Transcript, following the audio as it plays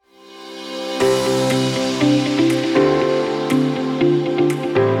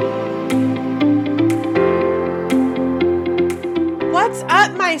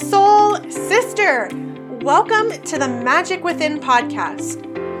to the Magic Within podcast.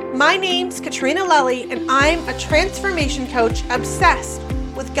 My name's Katrina Lelly, and I'm a transformation coach obsessed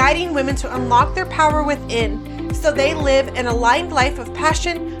with guiding women to unlock their power within so they live an aligned life of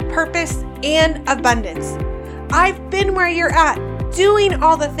passion, purpose, and abundance. I've been where you're at, doing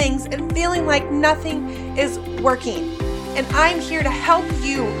all the things and feeling like nothing is working. And I'm here to help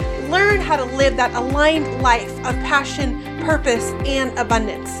you learn how to live that aligned life of passion, purpose, and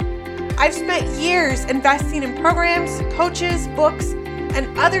abundance. I've spent years investing in programs, coaches, books,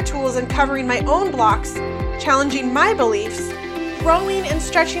 and other tools, uncovering my own blocks, challenging my beliefs, growing and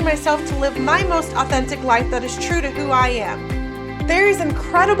stretching myself to live my most authentic life that is true to who I am. There is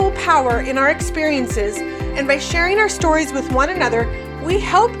incredible power in our experiences, and by sharing our stories with one another, we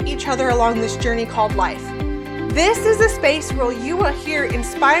help each other along this journey called life. This is a space where you will hear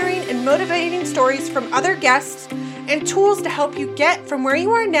inspiring and motivating stories from other guests and tools to help you get from where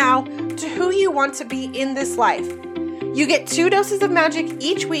you are now to who you want to be in this life. You get 2 doses of magic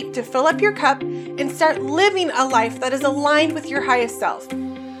each week to fill up your cup and start living a life that is aligned with your highest self.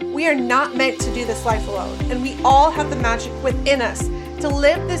 We are not meant to do this life alone, and we all have the magic within us to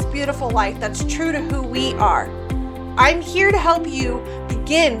live this beautiful life that's true to who we are. I'm here to help you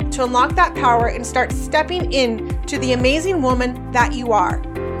begin to unlock that power and start stepping in to the amazing woman that you are.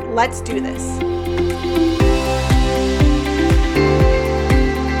 Let's do this.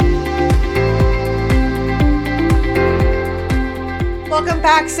 Welcome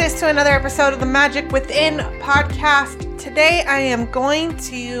back, sis, to another episode of the Magic Within podcast. Today, I am going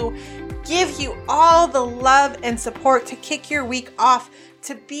to give you all the love and support to kick your week off,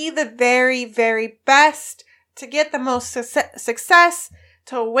 to be the very, very best, to get the most success,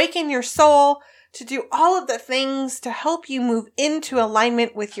 to awaken your soul, to do all of the things to help you move into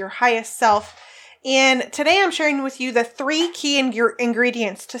alignment with your highest self. And today I'm sharing with you the 3 key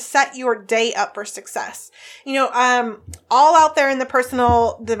ingredients to set your day up for success. All out there in the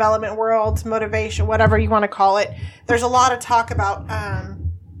personal development world, motivation, whatever you want to call it, there's a lot of talk about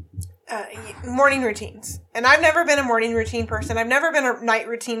morning routines. And I've never been a morning routine person. I've never been a night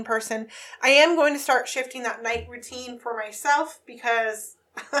routine person. I am going to start shifting that night routine for myself because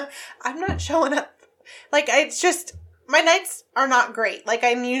I'm not showing up. My nights are not great.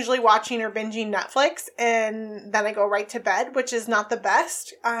 I'm usually watching or binging Netflix, and then I go right to bed, which is not the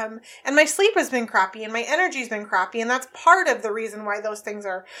best. And my sleep has been crappy, and my energy's been crappy, and that's part of the reason why those things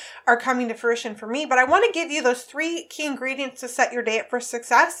are coming to fruition for me. But I want to give you those 3 key ingredients to set your day up for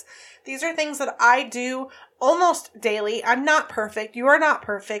success. These are things that I do almost daily. I'm not perfect. You are not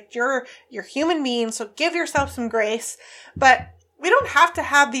perfect. You're human beings, so give yourself some grace. But we don't have to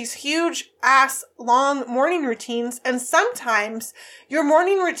have these huge ass long morning routines. And sometimes your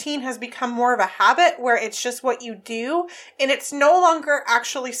morning routine has become more of a habit where it's just what you do, and it's no longer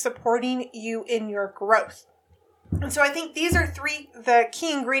actually supporting you in your growth. And so I think these are the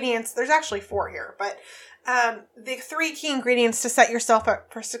key ingredients. There's actually 4 here, but the 3 key ingredients to set yourself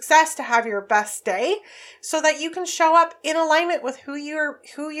up for success, to have your best day, so that you can show up in alignment with who your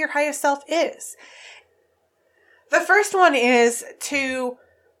highest self is. The first one is to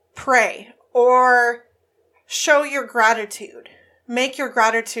pray or show your gratitude. Make your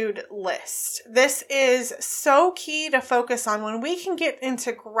gratitude list. This is so key to focus on. When we can get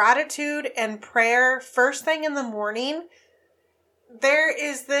into gratitude and prayer first thing in the morning, there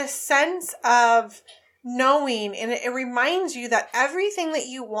is this sense of knowing, and it reminds you that everything that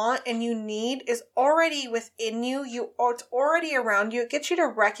you want and you need is already within you. It's already around you. It gets you to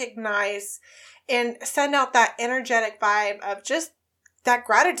recognize and send out that energetic vibe of just that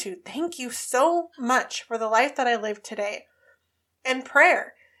gratitude. Thank you so much for the life that I live today. And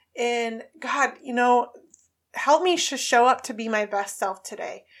prayer. And God, help me to show up to be my best self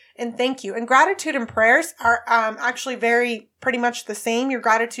today. And thank you. And gratitude and prayers are actually pretty much the same. Your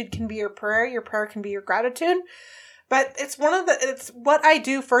gratitude can be your prayer can be your gratitude. But it's what I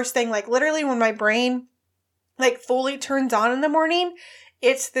do first thing, literally when my brain fully turns on in the morning.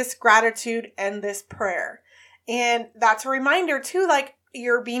 It's this gratitude and this prayer. And that's a reminder too,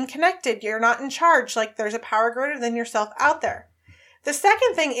 you're being connected. You're not in charge. There's a power greater than yourself out there. The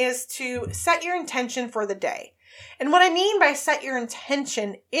second thing is to set your intention for the day. And what I mean by set your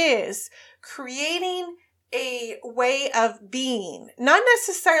intention is creating a way of being, not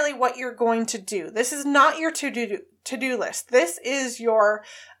necessarily what you're going to do. This is not your to-do list. This is your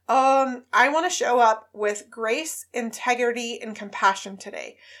I want to show up with grace, integrity, and compassion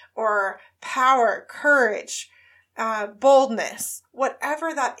today, or power, courage, boldness,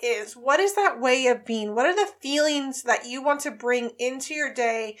 whatever that is. What is that way of being? What are the feelings that you want to bring into your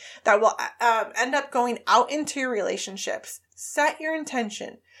day that will end up going out into your relationships? Set your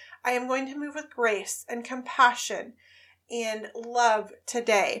intention. I am going to move with grace and compassion and love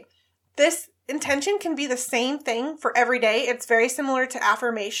today. This intention can be the same thing for every day. It's very similar to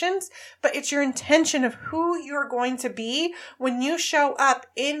affirmations, but it's your intention of who you're going to be when you show up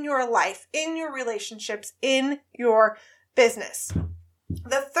in your life, in your relationships, in your business.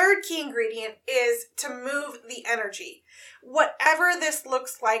 The third key ingredient is to move the energy. Whatever this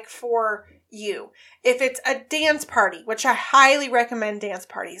looks like for you. If it's a dance party, which I highly recommend dance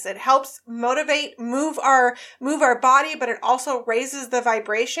parties, it helps motivate, move our body, but it also raises the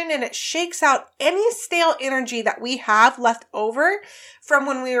vibration and it shakes out any stale energy that we have left over from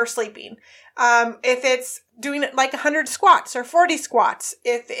when we were sleeping. If it's doing it like 100 squats or 40 squats,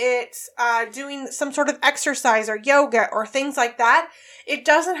 if it's doing some sort of exercise or yoga or things like that, it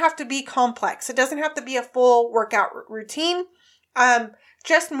doesn't have to be complex. It doesn't have to be a full workout routine.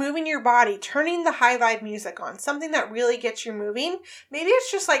 Just moving your body, turning the high vibe music on, something that really gets you moving. Maybe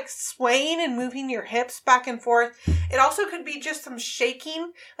it's just like swaying and moving your hips back and forth. It also could be just some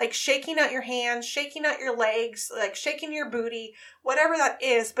shaking, like shaking out your hands, shaking out your legs, like shaking your booty, whatever that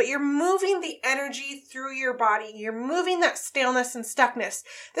is. But you're moving the energy through your body. You're moving that staleness and stuckness.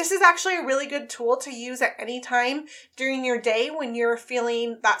 This is actually a really good tool to use at any time during your day when you're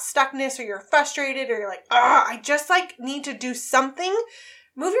feeling that stuckness or you're frustrated or you're like, I just like need to do something.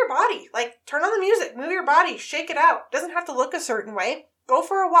 Move your body, like turn on the music, move your body, shake it out. It doesn't have to look a certain way. Go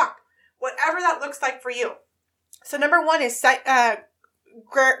for a walk, whatever that looks like for you. So number 1 is set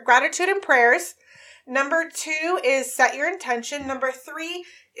gratitude and prayers. Number 2 is set your intention. Number 3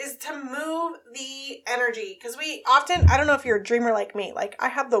 is to move the energy. Because we often, I don't know if you're a dreamer like me, like I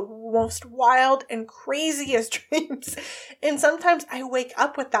have the most wild and craziest dreams. And sometimes I wake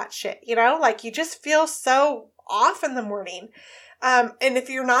up with that shit, like you just feel so off in the morning. And if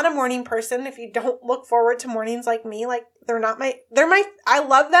you're not a morning person, if you don't look forward to mornings like me, like I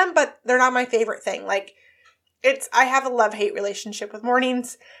love them, but they're not my favorite thing. Like I have a love-hate relationship with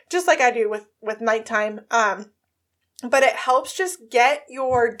mornings, just like I do with nighttime. But it helps just get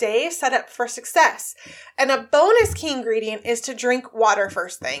your day set up for success. And a bonus key ingredient is to drink water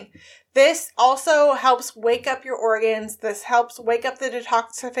first thing. This also helps wake up your organs. This helps wake up the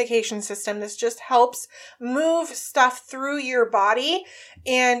detoxification system. This just helps move stuff through your body.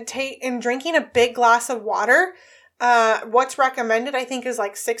 And drinking a big glass of water, what's recommended, I think, is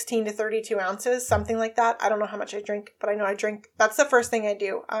like 16 to 32 ounces, something like that. I don't know how much I drink, but I know I drink. That's the first thing I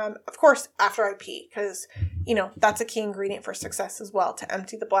do. Of course, after I pee, because, that's a key ingredient for success as well, to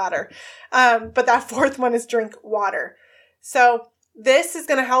empty the bladder. But that fourth one is drink water. So this is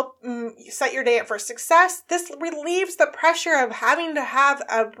going to help set your day up for success. This relieves the pressure of having to have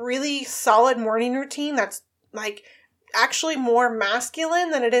a really solid morning routine that's like actually more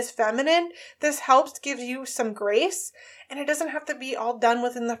masculine than it is feminine. This helps give you some grace, and it doesn't have to be all done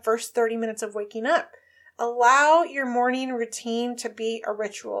within the first 30 minutes of waking up. Allow your morning routine to be a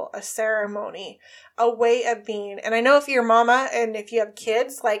ritual, a ceremony, a way of being. And I know if you're mama and if you have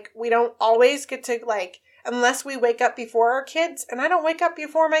kids, like we don't always get to unless we wake up before our kids, and I don't wake up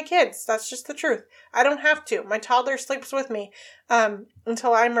before my kids. That's just the truth. I don't have to. My toddler sleeps with me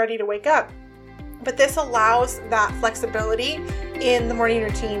until I'm ready to wake up. But this allows that flexibility in the morning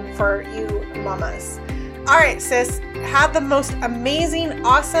routine for you mamas. All right, sis, have the most amazing,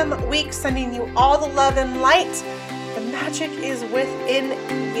 awesome week. Sending you all the love and light. The magic is within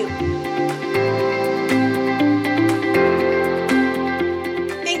you.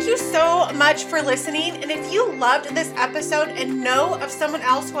 Thank you so much for listening. And if you loved this episode and know of someone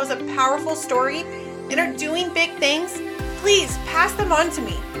else who has a powerful story and are doing big things, please pass them on to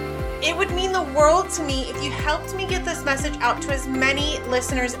me. It would mean the world to me if you helped me get this message out to as many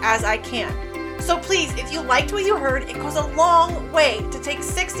listeners as I can. So please, if you liked what you heard, it goes a long way to take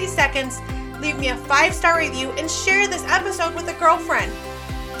 60 seconds, leave me a 5-star review, and share this episode with a girlfriend.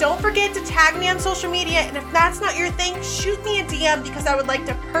 Don't forget to tag me on social media, and if that's not your thing, shoot me a DM because I would like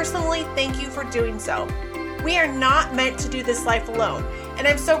to personally thank you for doing so. We are not meant to do this life alone, and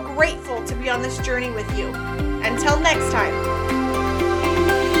I'm so grateful to be on this journey with you. Until next time.